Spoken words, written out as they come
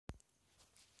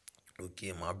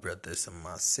Okay, my brothers and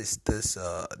my sisters,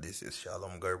 this is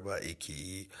Shalom Garba,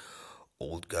 aka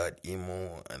Old God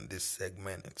Emo, and this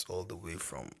segment it's all the way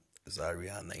from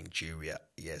Zaria, Nigeria.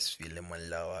 Yes,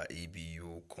 Filimalawa,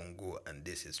 ABU, Congo, and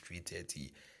this is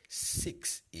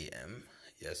 3:36 a.m.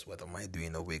 Yes, what am I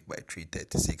doing awake by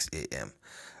 3:36 a.m.?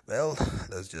 Well,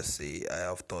 let's just say I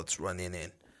have thoughts running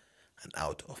in and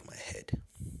out of my head.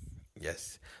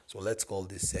 Yes. So let's call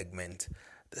this segment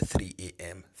the 3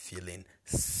 a.m. feeling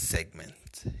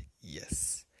segment.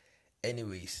 Yes.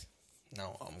 Anyways,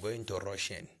 now I'm going to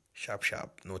rush in. Sharp,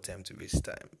 sharp. No time to waste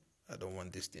time. I don't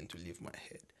want this thing to leave my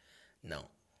head. Now,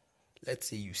 let's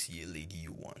say you see a lady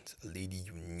you want, a lady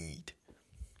you need.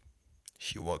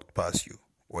 She walked past you.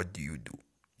 What do?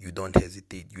 You don't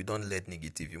hesitate. You don't let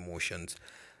negative emotions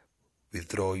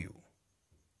withdraw you.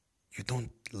 You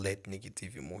don't let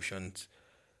negative emotions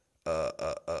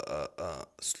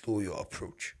slow your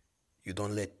approach. You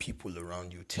don't let people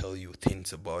around you tell you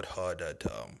things about her that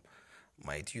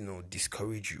might,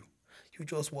 discourage you. You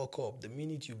just walk up. The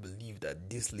minute you believe that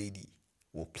this lady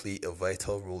will play a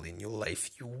vital role in your life,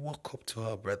 you walk up to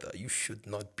her, brother. You should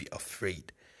not be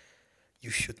afraid. You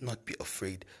should not be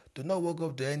afraid. Do not walk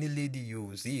up to any lady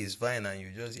you see is fine and you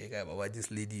just say, Baba,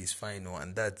 this lady is fine,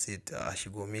 and that's it.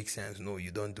 She go make sense. No, you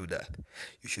don't do that.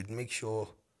 You should make sure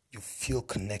you feel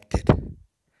connected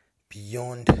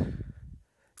beyond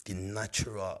the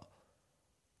natural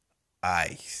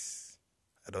eyes.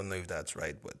 I don't know if that's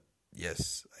right, but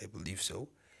yes, I believe so.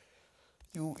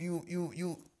 You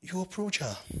approach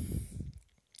her.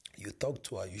 You talk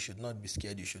to her. You should not be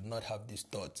scared. You should not have these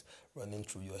thoughts running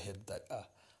through your head that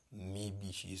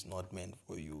maybe she's not meant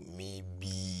for you.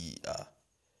 Maybe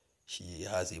she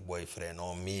has a boyfriend,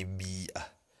 or maybe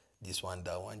this one,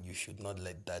 that one. You should not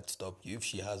let that stop you. If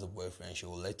she has a boyfriend, she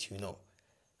will let you know.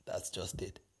 That's just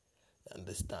it.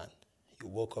 Understand? You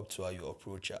walk up to her, you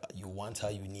approach her, you want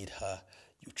her, you need her,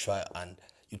 you try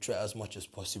as much as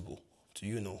possible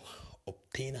to,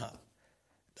 obtain her.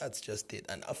 That's just it.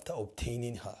 And after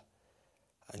obtaining her,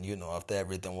 and after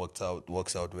everything works out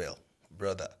well,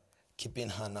 brother, keeping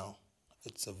her now,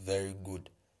 it's a very good,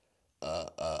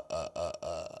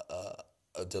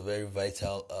 it's a very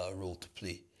vital role to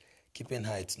play. Keeping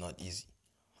her, it's not easy.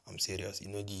 I'm serious. It's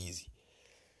not easy.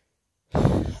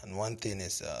 And one thing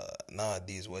is,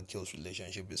 nowadays, what kills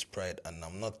relationship is pride. And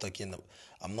I'm not talking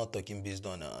based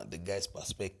on the guy's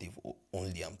perspective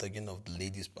only. I'm talking of the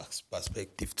lady's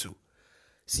perspective too.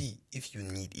 See, if you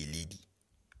need a lady,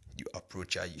 you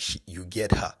approach her, you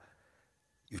get her.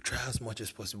 You try as much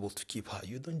as possible to keep her.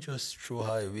 You don't just throw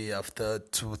her away after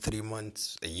 2-3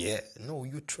 months, a year. No,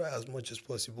 you try as much as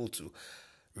possible to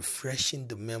refreshing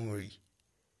the memory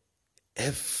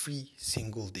every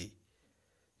single day.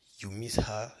 You miss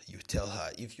her, you tell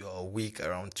her. If you are awake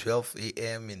around 12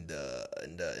 a.m. in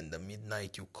the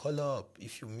midnight, you call her up.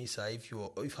 If you miss her,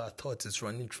 if her thoughts is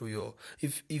running through your,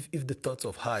 if the thoughts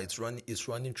of her is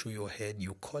running through your head,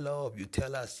 you call her up. You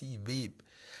tell her, see, babe,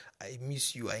 I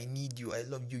miss you, I need you, I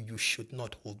love you. You should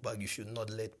not hold back. You should not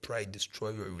let pride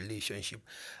destroy your relationship,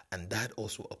 and that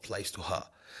also applies to her.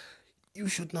 You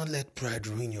should not let pride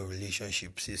ruin your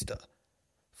relationship, sister.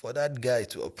 For that guy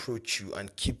to approach you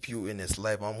and keep you in his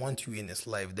life and want you in his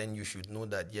life, then you should know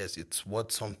that yes, it's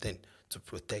worth something to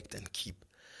protect and keep.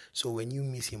 So when you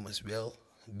miss him as well,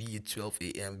 be it 12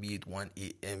 a.m., be it 1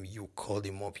 a.m., you call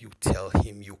him up, you tell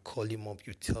him, you call him up,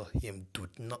 you tell him, do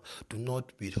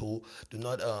not withhold, do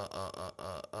not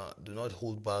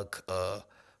hold back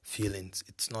feelings.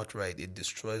 It's not right. It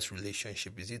destroys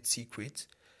relationship. Is it secret?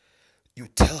 You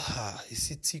tell her.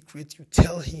 Is it secret? You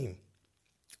tell him.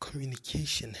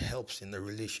 Communication helps in the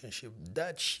relationship.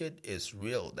 That shit is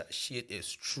real. That shit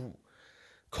is true.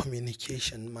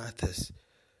 Communication matters.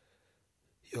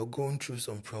 You're going through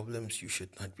some problems, you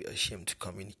should not be ashamed to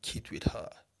communicate with her.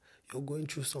 You're going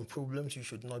through some problems, you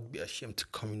should not be ashamed to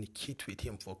communicate with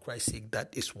him. For Christ's sake,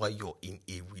 that is why you're in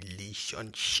a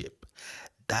relationship.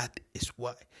 That is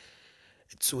why.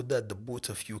 It's so that the both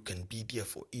of you can be there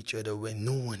for each other when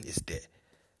no one is there.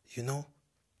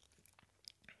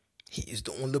 He is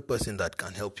the only person that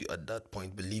can help you at that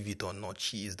point, believe it or not.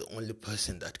 She is the only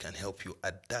person that can help you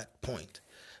at that point,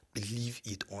 believe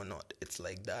it or not. It's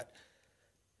like that.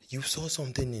 You saw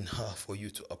something in her for you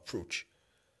to approach,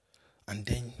 and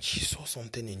then she saw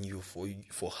something in you for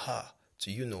her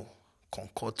to,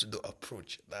 concord to the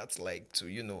approach. That's like to,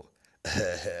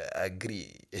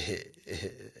 agree.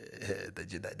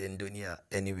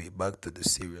 Anyway, back to the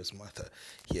serious matter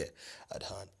here at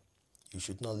hand. You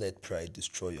should not let pride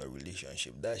destroy your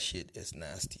relationship. That shit is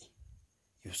nasty.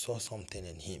 You saw something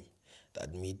in him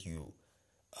that made you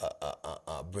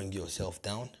bring yourself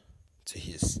down to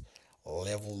his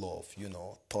level of,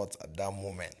 thoughts at that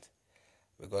moment.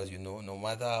 Because, no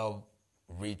matter how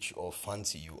rich or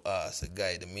fancy you are as a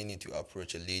guy, the minute you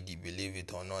approach a lady, believe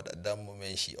it or not, at that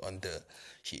moment she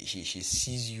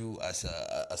sees you as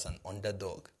an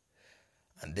underdog.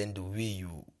 And then the way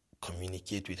you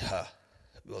communicate with her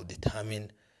will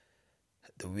determine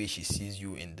the way she sees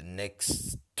you in the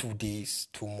next 2 days,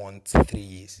 2 months, 3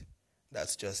 years.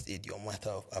 That's just it, your matter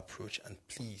of approach. And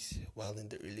please, while in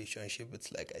the relationship,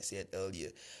 it's like I said earlier,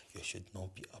 you should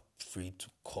not be afraid to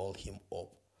call him up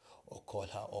or call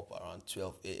her up around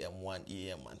 12 a.m., 1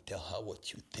 a.m. and tell her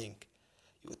what you think.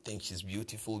 You think she's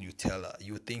beautiful, you tell her.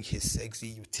 You think he's sexy,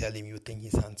 you tell him. You think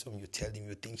he's handsome, you tell him.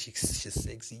 You think she's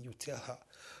sexy, you tell her.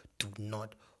 Do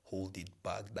not hold it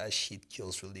back. That shit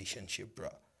kills relationship,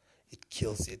 bruh. It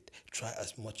kills it. Try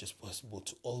as much as possible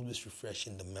to always refresh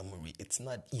in the memory. It's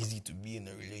not easy to be in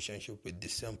a relationship with the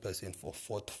same person for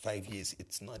 4 to 5 years.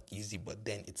 It's not easy, but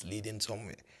then it's leading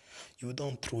somewhere. You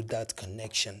don't throw that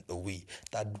connection away,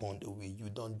 that bond away. You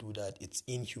don't do that. It's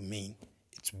inhumane.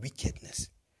 It's wickedness.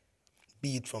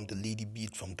 Be it from the lady, be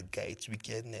it from the guy, it's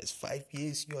wickedness. 5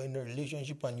 years you're in a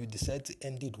relationship and you decide to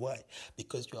end it. Why?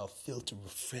 Because you have failed to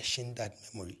refreshing that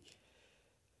memory.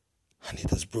 And it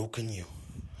has broken you.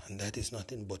 And that is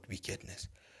nothing but wickedness.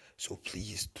 So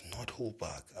please do not hold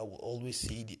back. I will always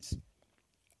say this.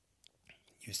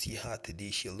 You see her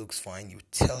today, she looks fine. You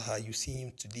tell her. You see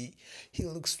him today, he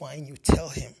looks fine. You tell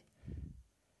him.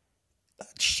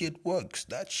 That shit works.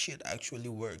 That shit actually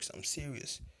works. I'm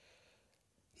serious.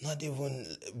 Not even,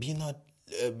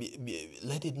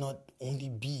 let it not only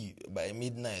be by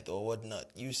midnight or whatnot.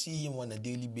 You see him on a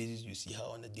daily basis. You see her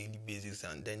on a daily basis.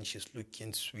 And then she's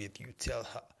looking sweet. You tell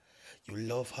her. You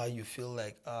love her, you feel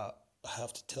like, I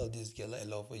have to tell this girl I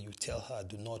love her. You tell her,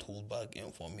 do not hold back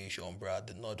information, bruh.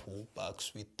 Do not hold back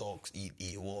sweet talks, eat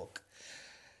a walk.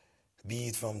 Be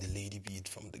it from the lady, be it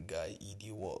from the guy, eat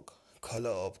a walk. Call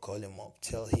her up, call him up,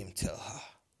 tell him, tell her.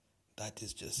 That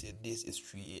is just it. This is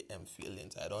 3 a.m.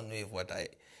 feelings. I don't know if what I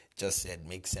just said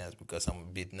makes sense because I'm a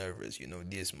bit nervous.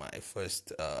 This is my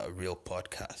first real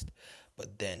podcast.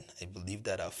 But then I believe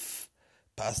that I've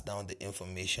pass down the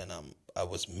information I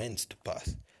was meant to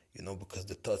pass, because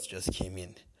the thoughts just came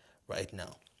in right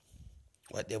now.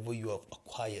 Whatever you have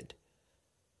acquired,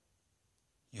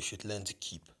 you should learn to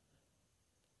keep,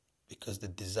 because the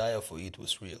desire for it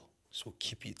was real. So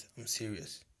keep it. I'm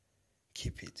serious.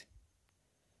 Keep it.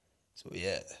 So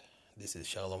yeah, this is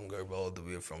Shalom Gerba all the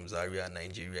way from Zaria,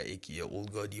 Nigeria, aka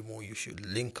Old God Emo. You should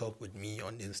link up with me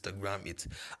on Instagram. It's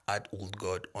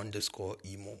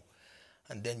 @oldgod_emo.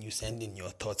 And then you send in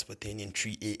your thoughts pertaining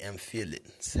 3 a.m.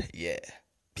 feelings. Yeah.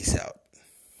 Peace out.